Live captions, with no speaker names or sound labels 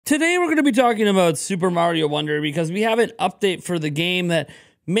Today we're going to be talking about Super Mario Wonder because we have an update for the game that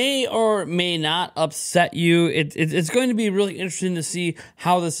may or may not upset you. It's going to be really interesting to see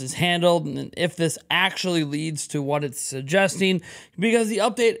how this is handled and if this actually leads to what it's suggesting, because the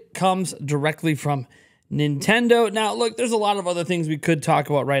update comes directly from Nintendo. Now, look, there's a lot of other things we could talk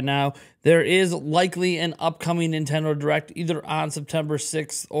about right now. There is likely an upcoming Nintendo Direct either on September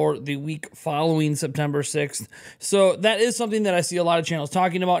 6th or the week following September 6th. So that is something that I see a lot of channels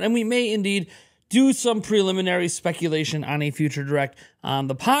talking about, and we may indeed do some preliminary speculation on a future Direct on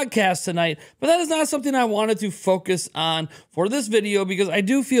the podcast tonight, but that is not something I wanted to focus on for this video, because I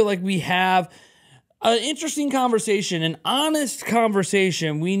do feel like we have an interesting conversation, an honest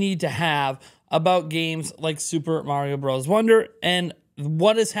conversation we need to have about games like Super Mario Bros. Wonder and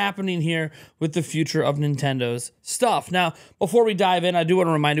what is happening here with the future of Nintendo's stuff. Now, before we dive in, I do want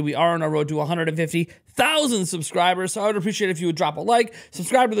to remind you we are on our road to 150,000 subscribers, so I would appreciate if you would drop a like,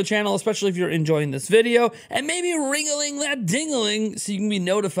 subscribe to the channel, especially if you're enjoying this video, and maybe ring-a-ling that ding-a-ling so you can be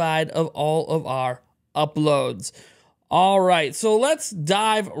notified of all of our uploads. All right, so let's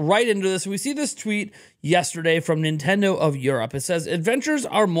dive right into this. We see this tweet yesterday from Nintendo of Europe. It says, adventures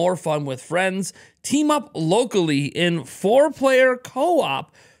are more fun with friends. Team up locally in 4-player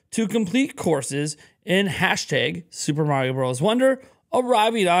co-op to complete courses in hashtag Super Mario Bros. Wonder,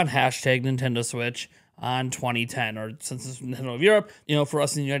 arriving on hashtag Nintendo Switch on 2010, or since it's Nintendo of Europe, for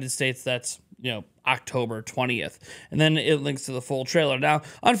us in the United States, that's, October 20th. And then it links to the full trailer. Now,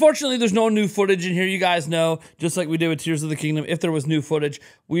 unfortunately, there's no new footage in here. You guys know, just like we did with Tears of the Kingdom, if there was new footage,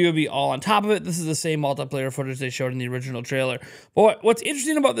 we would be all on top of it. This is the same multiplayer footage they showed in the original trailer. But what's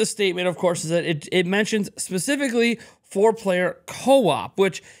interesting about this statement, of course, is that it mentions specifically 4-player co-op,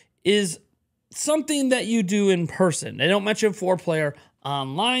 which is something that you do in person. They don't mention 4-player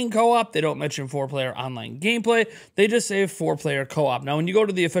online co-op. They don't mention 4-player online gameplay. They just say 4-player co-op. Now, when you go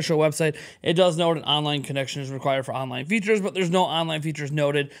to the official website, it does note an online connection is required for online features, but there's no online features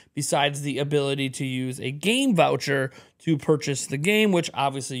noted besides the ability to use a game voucher to purchase the game, which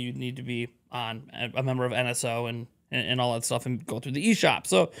obviously you'd need to be on a member of NSO and all that stuff and go through the eShop.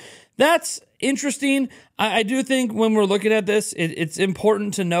 So that's interesting. I do think when we're looking at this, it's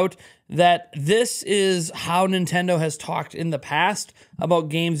important to note that this is how Nintendo has talked in the past about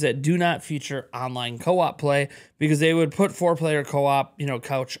games that do not feature online co-op play, because they would put 4-player co-op,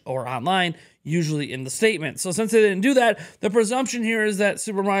 couch or online, usually in the statement. So since they didn't do that, the presumption here is that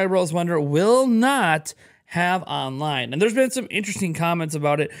Super Mario Bros. Wonder will not have online. And there's been some interesting comments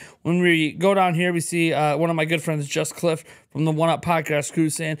about it. When we go down here, we see one of my good friends, Just Cliff, from the One Up Podcast crew,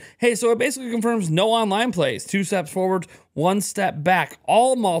 saying, hey, so it basically confirms no online plays. 2 steps forward, 1 step back.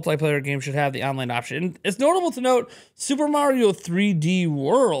 All multiplayer games should have the online option. And it's notable to note, Super Mario 3D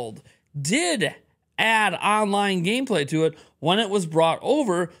World did add online gameplay to it when it was brought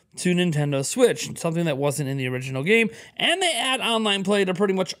over to Nintendo Switch, something that wasn't in the original game, and they add online play to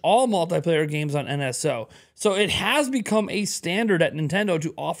pretty much all multiplayer games on NSO. So it has become a standard at Nintendo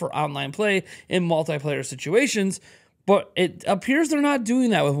to offer online play in multiplayer situations, but it appears they're not doing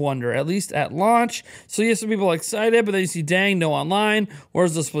that with Wonder, at least at launch. So yes, some people are excited, but then you see, dang, no online.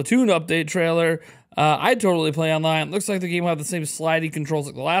 Where's the Splatoon update trailer? I'd totally play online. Looks like the game will have the same slidey controls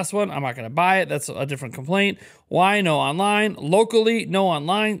like the last one. I'm not going to buy it. That's a different complaint. Why no online? Locally, no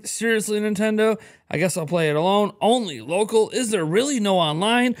online. Seriously, Nintendo? I guess I'll play it alone. Only local? Is there really no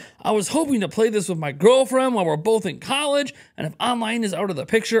online? I was hoping to play this with my girlfriend while we're both in college, and if online is out of the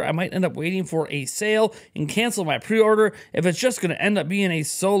picture, I might end up waiting for a sale and cancel my pre-order if it's just going to end up being a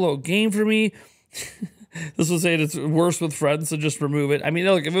solo game for me. This will say it's worse with friends, so just remove it. I mean,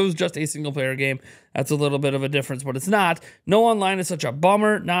 look, if it was just a single-player game, that's a little bit of a difference, but it's not. No online is such a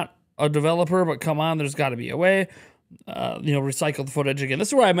bummer. Not a developer, but come on, there's got to be a way. Recycled footage again. This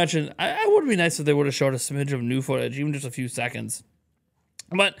is where I mentioned, I would be nice if they would have showed a smidge of new footage, even just a few seconds.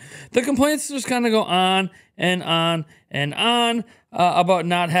 But the complaints just kind of go on and on and on about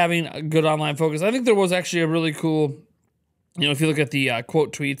not having a good online focus. I think there was actually a really cool, if you look at the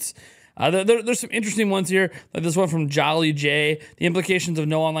quote tweets, there's some interesting ones here, like this one from Jolly J. The implications of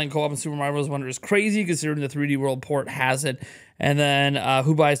no online co-op in Super Mario Bros. Wonder is crazy, considering the 3D World port has it. And then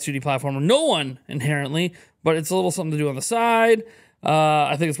who buys 2D platformer? No one, inherently, but it's a little something to do on the side.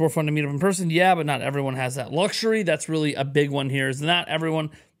 I think it's more fun to meet up in person. Yeah, but not everyone has that luxury. That's really a big one here, is not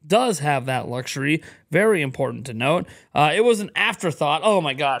everyone does have that luxury. Very important to note. It was an afterthought. Oh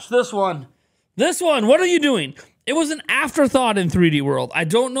my gosh, this one, what are you doing? It was an afterthought in 3D World. I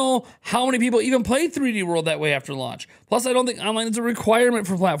don't know how many people even played 3D World that way after launch. Plus, I don't think online is a requirement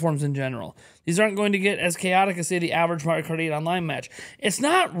for platforms in general. These aren't going to get as chaotic as, say, the average Mario Kart 8 online match. It's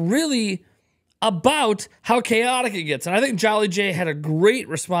not really about how chaotic it gets. And I think Jolly J had a great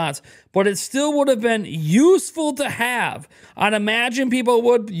response, but it still would have been useful to have. I'd imagine people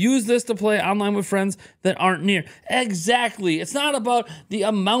would use this to play online with friends that aren't near. Exactly. It's not about the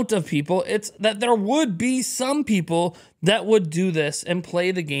amount of people. It's that there would be some people that would do this and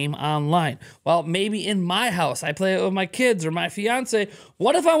play the game online. Well, maybe in my house, I play it with my kids or my fiance.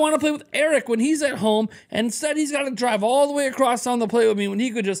 What if I want to play with Eric when he's at home and instead he's got to drive all the way across town to play with me when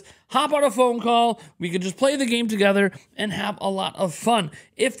he could just hop on a phone call, we could just play the game together and have a lot of fun.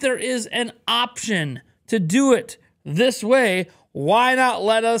 If there is an option to do it this way, why not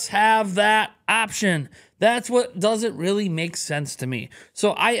let us have that option? That's what doesn't really make sense to me.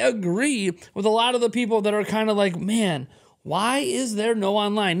 So I agree with a lot of the people that are kind of like, man, why is there no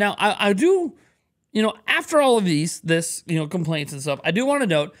online? Now, I do, after all of this, complaints and stuff, I do want to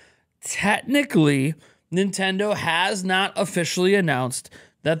note, technically, Nintendo has not officially announced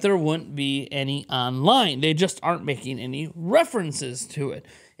that there wouldn't be any online. They just aren't making any references to it.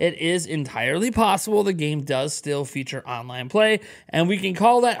 It is entirely possible the game does still feature online play, and we can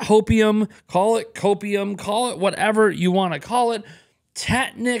call that hopium, call it copium, call it whatever you want to call it.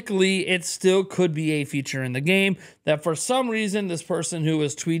 Technically, it still could be a feature in the game that for some reason, this person who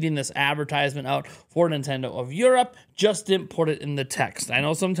was tweeting this advertisement out for Nintendo of Europe just didn't put it in the text. I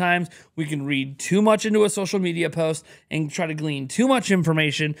know sometimes we can read too much into a social media post and try to glean too much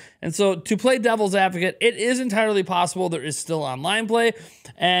information. And so to play devil's advocate, it is entirely possible there is still online play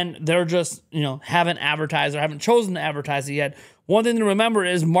and they're just, haven't advertised or haven't chosen to advertise it yet. One thing to remember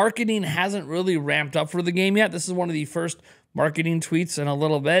is marketing hasn't really ramped up for the game yet. This is one of the first marketing tweets in a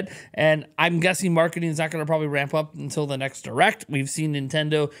little bit, and I'm guessing marketing is not going to probably ramp up until the next Direct. We've seen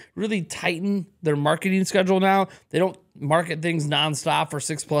Nintendo really tighten their marketing schedule now. They don't market things nonstop for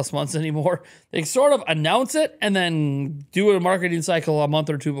 6+ months anymore. They sort of announce it and then do a marketing cycle a month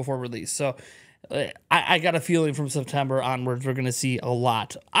or two before release. So I got a feeling from September onwards we're going to see a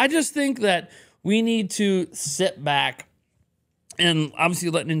lot. I just think that we need to sit back and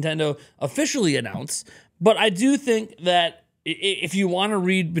obviously let Nintendo officially announce. But I do think that if you want to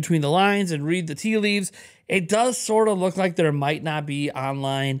read between the lines and read the tea leaves, it does sort of look like there might not be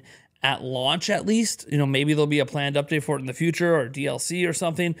online at launch, at least. Maybe there'll be a planned update for it in the future or DLC or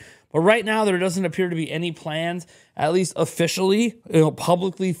something. But right now, there doesn't appear to be any plans, at least officially,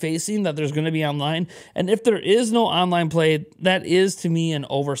 publicly facing that there's going to be online. And if there is no online play, that is, to me, an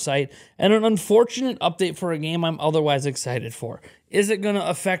oversight and an unfortunate update for a game I'm otherwise excited for. Is it going to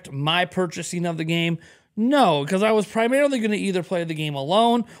affect my purchasing of the game? No, because I was primarily going to either play the game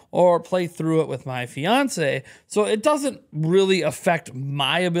alone or play through it with my fiance. So it doesn't really affect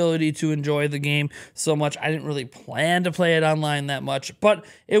my ability to enjoy the game so much. I didn't really plan to play it online that much, but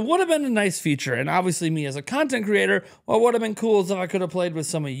it would have been a nice feature. And obviously me as a content creator, what would have been cool is if I could have played with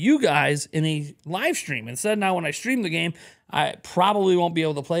some of you guys in a live stream. Instead, now when I stream the game, I probably won't be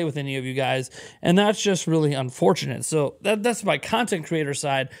able to play with any of you guys. And that's just really unfortunate. So that's my content creator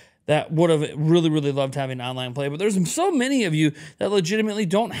side. That would have really, really loved having online play. But there's so many of you that legitimately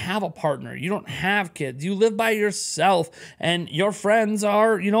don't have a partner. You don't have kids. You live by yourself. And your friends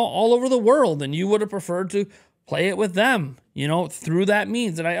are, all over the world. And you would have preferred to play it with them, through that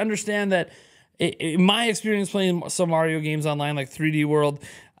means. And I understand that in my experience playing some Mario games online, like 3D World,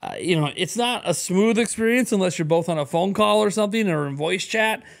 it's not a smooth experience unless you're both on a phone call or something or in voice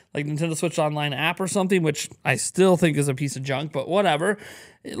chat, like Nintendo Switch Online app or something, which I still think is a piece of junk, but whatever.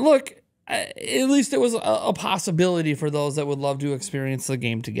 Look, at least it was a possibility for those that would love to experience the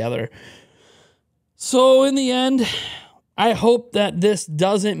game together. So in the end, I hope that this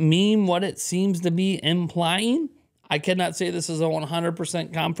doesn't mean what it seems to be implying. I cannot say this is a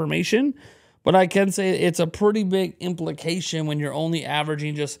 100% confirmation, but I can say it's a pretty big implication when you're only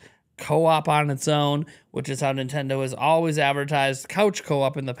averaging just co-op on its own, which is how Nintendo has always advertised couch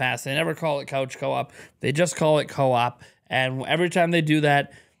co-op in the past. They never call it couch co-op. They just call it co-op. And every time they do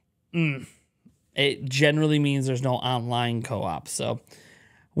that, it generally means there's no online co-op. So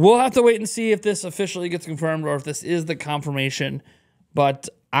we'll have to wait and see if this officially gets confirmed or if this is the confirmation. But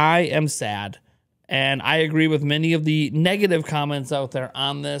I am sad. And I agree with many of the negative comments out there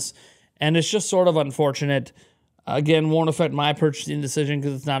on this. And it's just sort of unfortunate. Again, won't affect my purchasing decision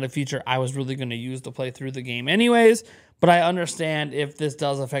because it's not a feature I was really going to use to play through the game anyways. But I understand if this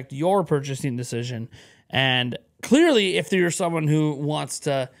does affect your purchasing decision. And clearly, if you're someone who wants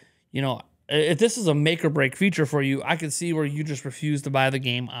to, if this is a make or break feature for you, I can see where you just refuse to buy the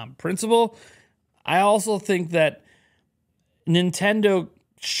game on principle. I also think that Nintendo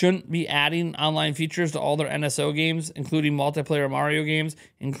shouldn't be adding online features to all their NSO games, including multiplayer Mario games,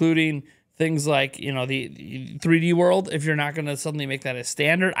 including things like, you know, the 3D world, if you're not going to suddenly make that a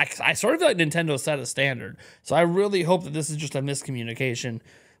standard. I sort of feel like Nintendo set a standard. So I really hope that this is just a miscommunication.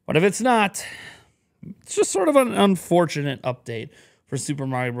 But if it's not, it's just sort of an unfortunate update for Super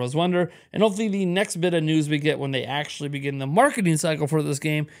Mario Bros. Wonder. And hopefully the next bit of news we get when they actually begin the marketing cycle for this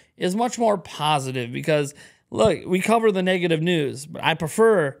game is much more positive, because look, we cover the negative news, but I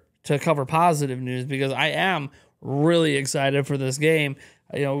prefer to cover positive news because I am really excited for this game.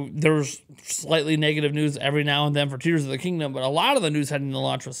 You know, there's slightly negative news every now and then for Tears of the Kingdom, but a lot of the news heading into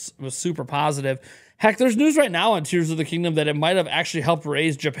launch was super positive. Heck, there's news right now on Tears of the Kingdom that it might have actually helped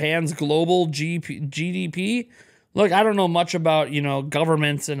raise Japan's global GDP. Look, I don't know much about, you know,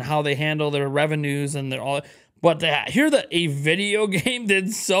 governments and how they handle their revenues and their all, but to hear that a video game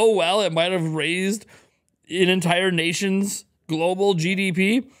did so well, it might have raised an entire nation's global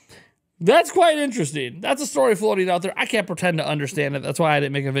GDP. That's quite interesting. That's a story floating out there. I can't pretend to understand it. That's why I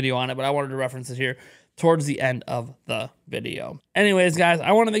didn't make a video on it, but I wanted to reference it here towards the end of the video. Anyways, guys,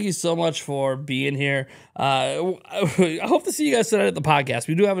 I want to thank you so much for being here. I hope to see you guys tonight at the podcast.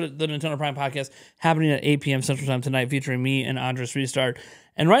 We do have the Nintendo Prime podcast happening at 8 p.m. Central Time tonight, featuring me and Andres Restart.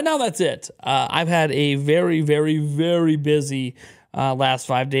 And right now, that's it. I've had a very, very, very busy last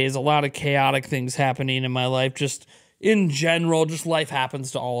 5 days. A lot of chaotic things happening in my life. Just in general, just life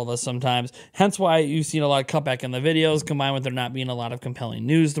happens to all of us sometimes. Hence why you've seen a lot of cutback in the videos, combined with there not being a lot of compelling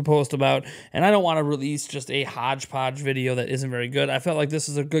news to post about. And I don't want to release just a hodgepodge video that isn't very good. I felt like this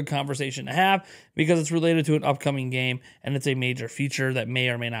is a good conversation to have because it's related to an upcoming game and it's a major feature that may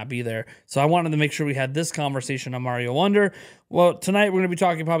or may not be there. So I wanted to make sure we had this conversation on Mario Wonder. Well, tonight we're going to be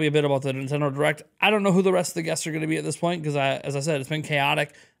talking probably a bit about the Nintendo Direct. I don't know who the rest of the guests are going to be at this point because, as I said, it's been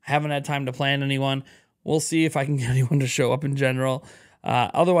chaotic. I haven't had time to plan anyone. We'll see if I can get anyone to show up in general.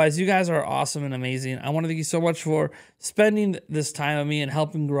 Otherwise, you guys are awesome and amazing. I want to thank you so much for spending this time with me and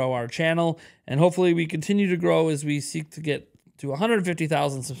helping grow our channel. And hopefully we continue to grow as we seek to get to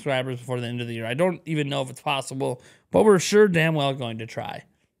 150,000 subscribers before the end of the year. I don't even know if it's possible, but we're sure damn well going to try.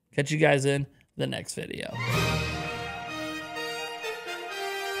 Catch you guys in the next video.